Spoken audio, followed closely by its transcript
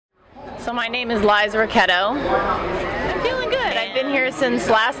So my name is Liza Rachetto. I'm feeling good. I've been here since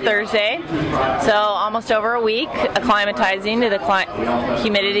last Thursday, so almost over a week, acclimatizing to the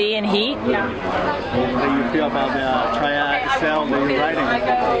humidity and heat. How do you feel about the triad itself that you're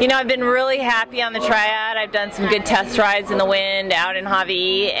riding? You know, I've been really happy on the triad. I've done some good test rides in the wind out in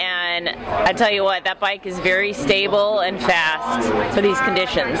Hawaii, and I tell you what, that bike is very stable and fast for these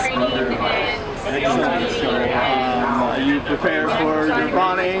conditions. Excellent. So, are you prepared for your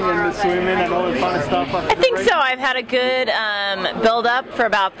running and the swimming and all the fun stuff? I think so. I've had a good build up for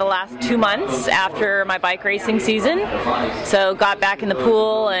about the last 2 months after my bike racing season. So got back in the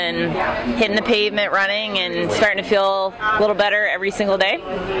pool and hitting the pavement running and starting to feel a little better every single day.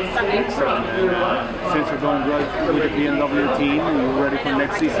 Since you're going good with the BMW team, are you ready for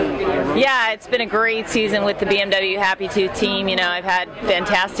next season? Yeah, it's been a great season with the BMW Happy Tooth team. You know, I've had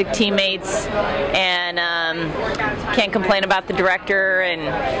fantastic teammates and can't complain about the director,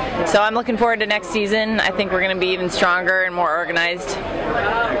 and so I'm looking forward to next season. I think we're going to be even stronger and more organized.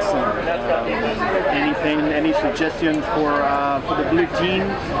 Excellent. Any suggestions for the blue team?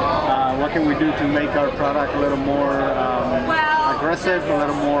 What can we do to make our product a little more aggressive, a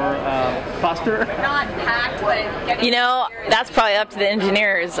little more faster? You know, that's probably up to the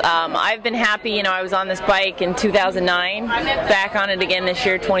engineers. I've been happy. You know, I was on this bike in 2009, back on it again this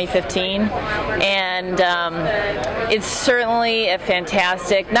year, 2015, and it's certainly a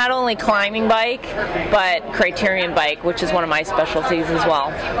fantastic, not only climbing bike, but criterion bike, which is one of my specialties as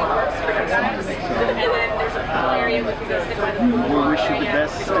well. We wish you the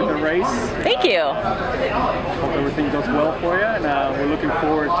best in the race. Thank you. Hope everything goes well for you, and we're looking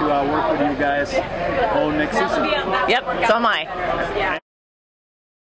forward to work with you guys all next season. Yep, so am I.